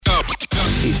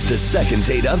It's the second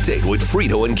date update with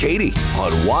Frito and Katie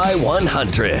on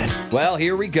Y100. Well,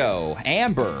 here we go.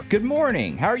 Amber, good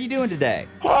morning. How are you doing today?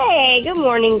 Hey, good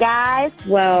morning, guys.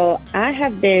 Well, I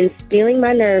have been stealing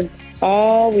my nerves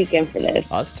all weekend for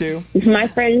this. Us too. My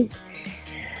friend,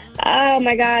 oh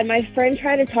my God, my friend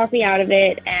tried to talk me out of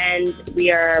it, and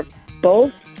we are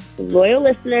both loyal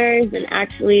listeners, and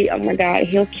actually, oh my God,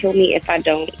 he'll kill me if I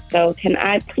don't. So can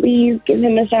I please give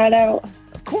him a shout out?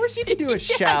 Of course you can do a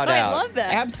shout out. I love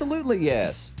that. Absolutely,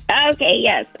 yes. Okay,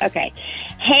 yes, okay.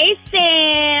 Hey,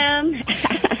 Sam.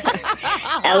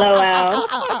 LOL.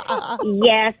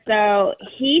 Yeah, so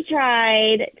he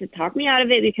tried to talk me out of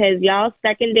it because y'all's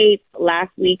second dates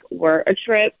last week were a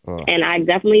trip, and I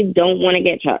definitely don't want to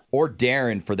get chucked. Or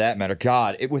Darren, for that matter.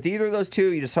 God, with either of those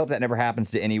two, you just hope that never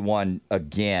happens to anyone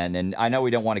again. And I know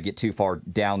we don't want to get too far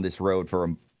down this road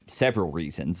for several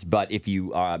reasons, but if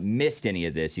you missed any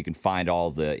of this, you can find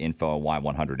all the info on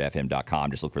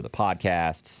y100fm.com. Just look for the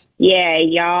podcasts. Yeah,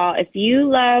 y'all, if you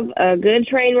love a good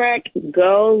train wreck,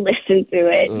 go listen to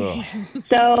it.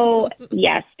 So,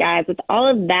 yes, guys, with all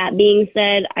of that being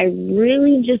said, I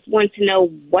really just want to know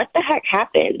what the heck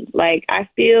happened. Like, I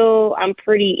feel I'm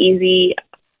pretty easy,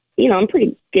 I'm a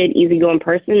pretty good, easygoing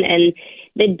person, and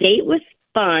the date was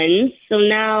fun. So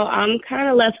now I'm kind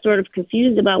of left sort of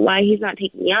confused about why he's not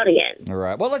taking me out again. All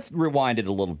right. Well, let's rewind it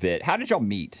a little bit. How did y'all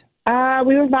meet?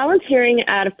 We were volunteering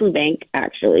at a food bank,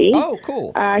 actually. Oh,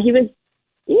 cool. He was,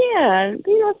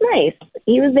 it's nice.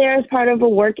 He was there as part of a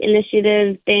work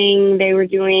initiative thing they were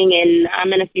doing, and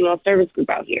I'm in a female service group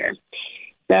out here.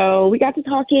 So we got to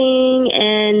talking,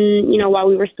 and, while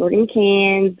we were sorting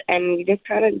cans, and we just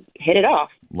kind of hit it off.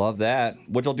 Love that.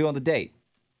 What'd y'all do on the date?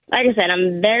 Like I said,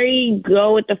 I'm very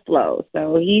go with the flow.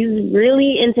 So he's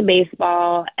really into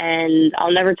baseball, and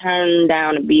I'll never turn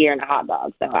down a beer and a hot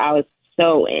dog. So I was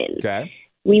so in. Okay.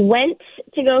 We went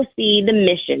to go see the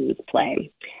Missions play.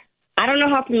 I don't know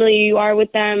how familiar you are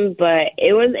with them, but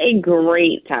it was a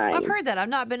great time. I've heard that. I've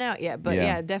not been out yet, but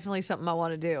yeah, definitely something I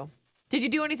want to do. Did you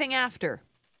do anything after?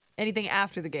 Anything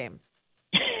after the game?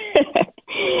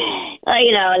 Well,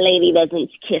 a lady doesn't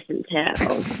kiss and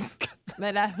tell.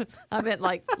 Man, I meant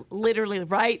like literally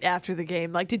right after the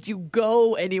game. Like, did you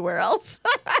go anywhere else?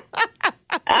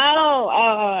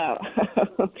 Oh.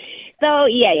 So,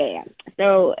 yeah.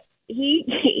 So he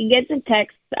gets a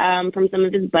text from some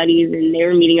of his buddies, and they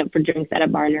were meeting up for drinks at a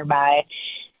bar nearby.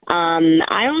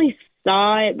 I only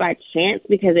saw it by chance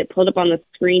because it pulled up on the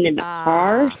screen in the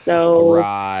car. So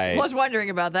Right. I was wondering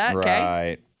about that. Okay.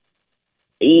 Right.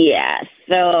 yeah,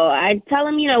 so I tell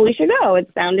him, we should go. It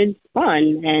sounded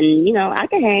fun, and, I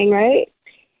could hang, right?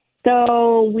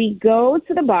 So we go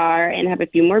to the bar and have a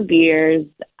few more beers.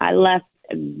 I left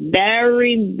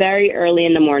very, very early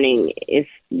in the morning, if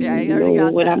you know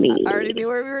what I mean. I already knew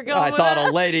where we were going. I thought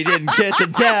a lady didn't kiss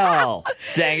and tell.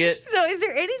 Dang it. So is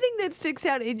there anything that sticks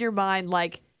out in your mind,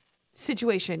 like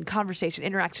situation, conversation,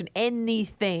 interaction,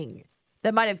 anything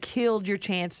that might have killed your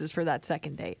chances for that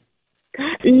second date?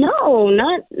 No,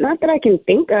 not that I can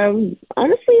think of.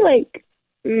 Honestly,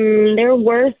 there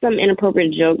were some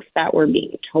inappropriate jokes that were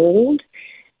being told,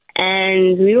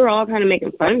 and we were all kind of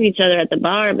making fun of each other at the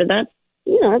bar, but that's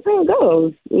how it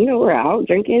goes. We're out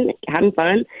drinking, having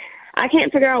fun. I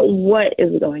can't figure out what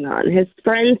is going on. His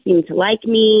friends seem to like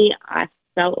me. I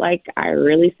felt like I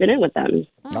really fit in with them.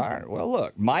 All right. Well,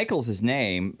 look, Michael's his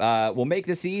name. We'll make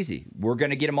this easy. We're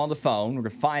going to get him on the phone. We're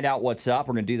going to find out what's up.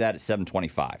 We're going to do that at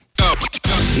 7:25.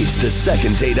 It's the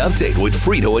second date update with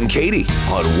Frito and Katie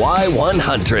on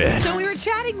Y100. So we were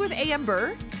chatting with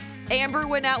Amber. Amber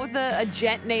went out with a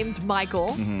gent named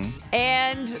Michael,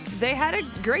 and they had a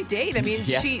great date. I mean,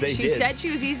 Yes, she they did. said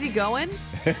she was easygoing.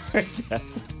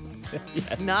 Yes.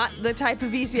 Not the type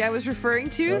of easy I was referring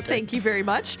to. Okay. Thank you very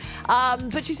much.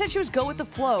 But she said she was go with the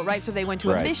flow, right? So they went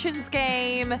to a Right. Missions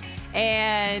game,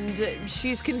 and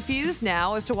she's confused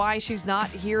now as to why she's not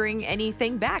hearing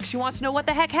anything back. She wants to know what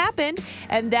the heck happened,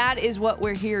 and that is what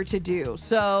we're here to do.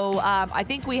 So I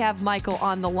think we have Michael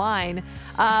on the line.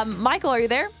 Michael, are you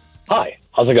there? Hi,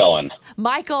 how's it going?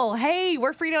 Michael, hey,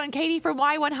 we're Frito and Katie from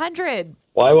Y100.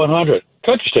 Y100,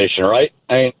 country station, right?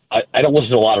 I mean, I don't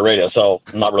listen to a lot of radio, so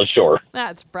I'm not really sure.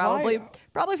 That's probably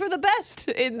for the best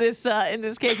in this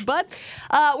case. But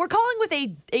we're calling with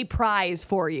a prize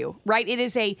for you, right? It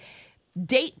is a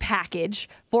date package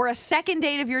for a second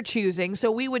date of your choosing.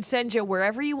 So we would send you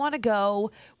wherever you want to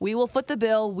go. We will foot the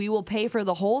bill. We will pay for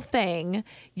the whole thing.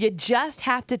 You just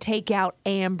have to take out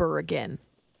Amber again.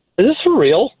 Is this for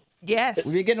real? Yes.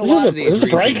 We've been getting a lot of these Is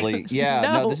this right? recently. Yeah,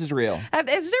 no, this is real. Has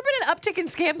there been an uptick in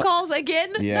scam calls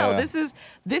again? Yeah. No, this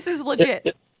is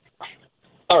legit.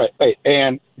 All right, wait,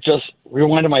 and just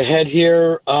rewind in my head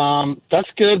here. That's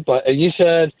good, but you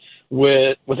said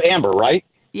with Amber, right?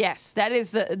 Yes, that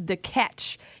is the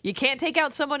catch. You can't take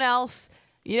out someone else.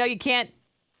 You can't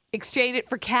exchange it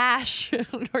for cash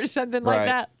or something like Right.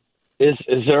 that. Is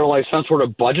there like some sort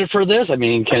of budget for this? I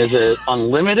mean, is it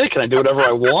unlimited? Can I do whatever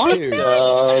I want? I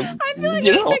feel like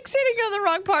you're fixating on the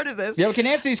wrong part of this. Yeah, we can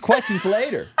answer these questions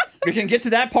later. We can get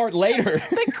to that part later.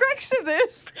 The crux of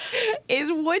this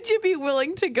is, would you be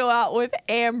willing to go out with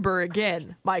Amber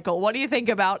again? Michael, what do you think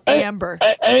about Amber?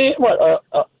 I mean, what,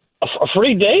 a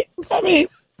free date? I mean,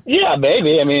 yeah,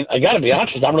 maybe. I mean, I got to be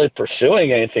honest, I'm not really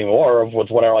pursuing anything more with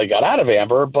what I already got out of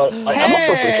Amber, but I'm up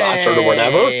for free concert or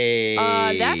whatever.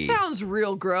 That sounds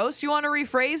real gross. You want to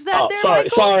rephrase that there, sorry,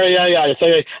 Michael? sorry, yeah.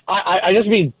 Sorry. I just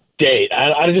mean date.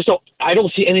 I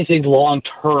don't see anything long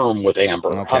term with Amber.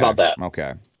 Okay. How about that?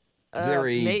 Okay. Is there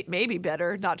Maybe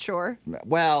better. Not sure.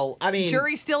 well, I mean,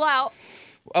 Jury's still out.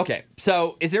 okay.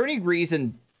 So, is there any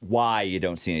reason why you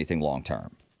don't see anything long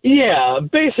term? Yeah,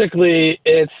 basically,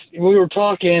 we were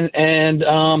talking,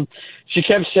 and she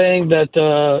kept saying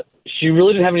that she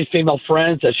really didn't have any female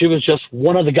friends, that she was just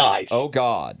one of the guys. Oh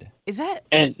God. Is that?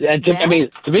 And I mean,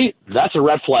 to me, that's a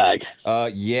red flag.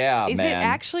 Yeah, Is man. it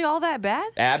actually all that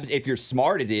bad? If you're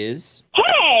smart, it is.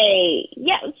 Hey,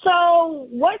 yeah, so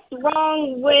what's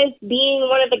wrong with being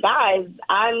one of the guys?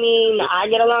 I mean, I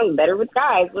get along better with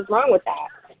guys. What's wrong with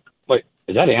that? Wait,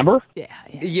 is that Amber? Yeah.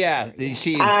 Yeah,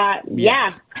 she's. Yeah.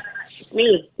 Yes.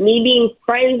 Me being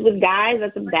friends with guys,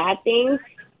 that's a bad thing.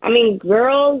 I mean,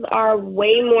 girls are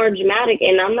way more dramatic,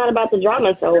 and I'm not about the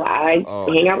drama, so I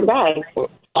hang out with guys.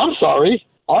 I'm sorry.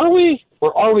 Are we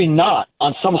or are we not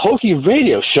on some hokey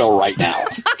radio show right now?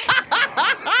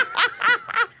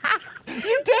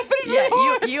 You definitely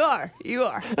Yeah, you are. You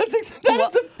are.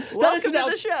 Welcome to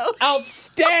the show.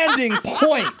 Outstanding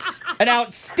point. An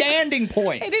outstanding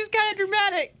point. It is kind of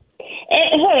dramatic.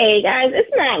 Hey, guys,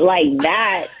 it's not like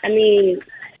that. I mean,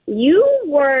 you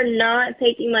were not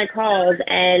taking my calls,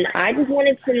 and I just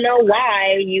wanted to know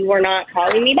why you were not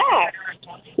calling me back.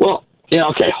 Well, yeah,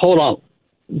 okay, hold on.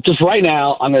 Just right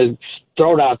now, I'm going to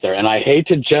throw it out there, and I hate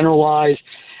to generalize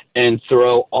and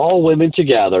throw all women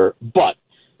together, but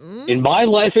in my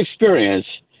life experience,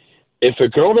 if a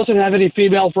girl doesn't have any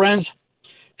female friends,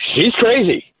 she's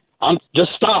crazy.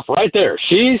 Just stop right there.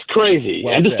 She's crazy.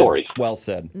 Well End said. of story. Well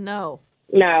said. No.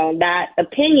 No, that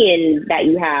opinion that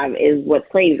you have is what's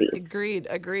crazy. Agreed.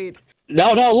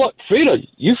 No, look, Frida,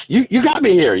 you got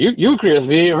me here. You agree with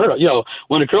me.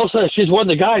 When a girl says she's one of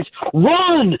the guys,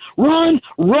 run.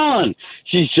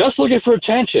 She's just looking for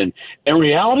attention. In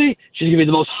reality, she's going to be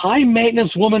the most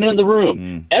high-maintenance woman in the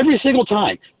room every single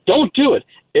time. Don't do it.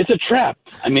 It's a trap.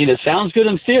 I mean, it sounds good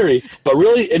in theory, but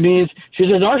really it means she's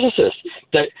a narcissist,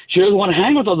 that she doesn't want to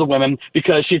hang with other women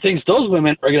because she thinks those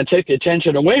women are going to take the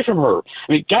attention away from her.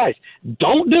 I mean, guys,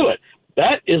 don't do it.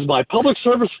 That is my public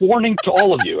service warning to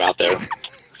all of you out there.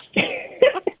 That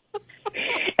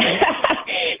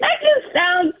just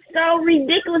sounds so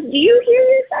ridiculous. Do you hear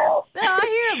yourself? No, I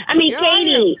hear him. I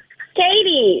mean,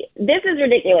 Katie, this is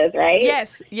ridiculous, right?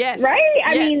 Yes. Right?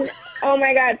 I mean, oh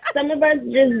my God, some of us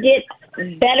just get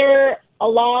better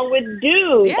along with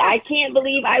dudes. Yeah. I can't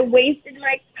believe I wasted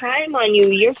my time on you.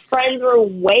 Your friends were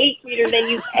way cuter than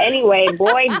you anyway.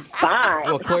 Boy, bye.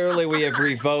 Well, clearly we have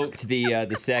revoked the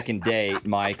second date,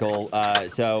 Michael.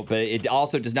 But it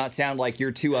also does not sound like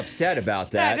you're too upset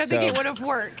about that. I don't think it would have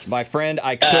worked. My friend,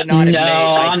 I could not have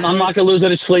No, I'm not going to lose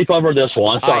any sleep over this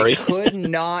one. Sorry. I could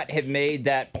not have made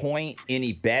that point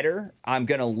any better. I'm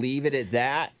going to leave it at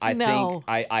that.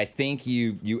 I think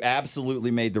you absolutely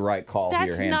made the right call here,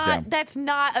 hands down. That's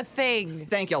not a thing.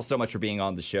 Thank y'all so much for being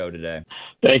on the show today.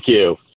 Thank you.